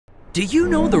Do you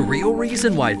know the real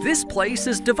reason why this place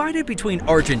is divided between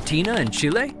Argentina and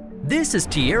Chile? This is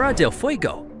Tierra del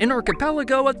Fuego, an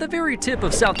archipelago at the very tip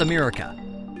of South America.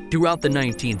 Throughout the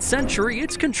 19th century,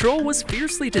 its control was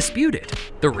fiercely disputed.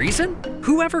 The reason?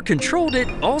 Whoever controlled it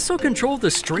also controlled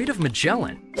the Strait of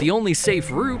Magellan, the only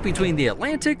safe route between the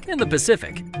Atlantic and the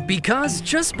Pacific. Because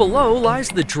just below lies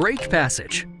the Drake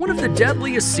Passage, one of the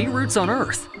deadliest sea routes on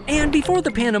Earth. And before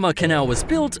the Panama Canal was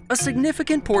built, a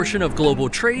significant portion of global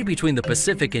trade between the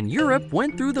Pacific and Europe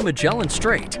went through the Magellan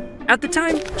Strait. At the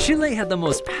time, Chile had the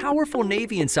most powerful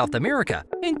navy in South America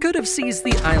and could have seized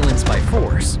the islands by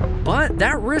force. But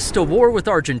that risked a war with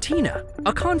Argentina,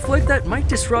 a conflict that might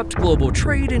disrupt global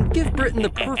trade and give Britain the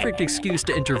perfect excuse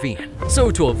to intervene.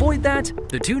 So to avoid that,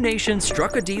 the two nations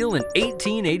struck a deal in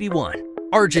 1881.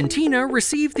 Argentina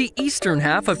received the eastern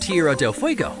half of Tierra del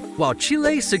Fuego, while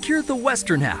Chile secured the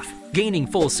western half, gaining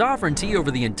full sovereignty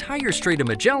over the entire Strait of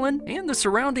Magellan and the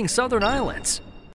surrounding southern islands.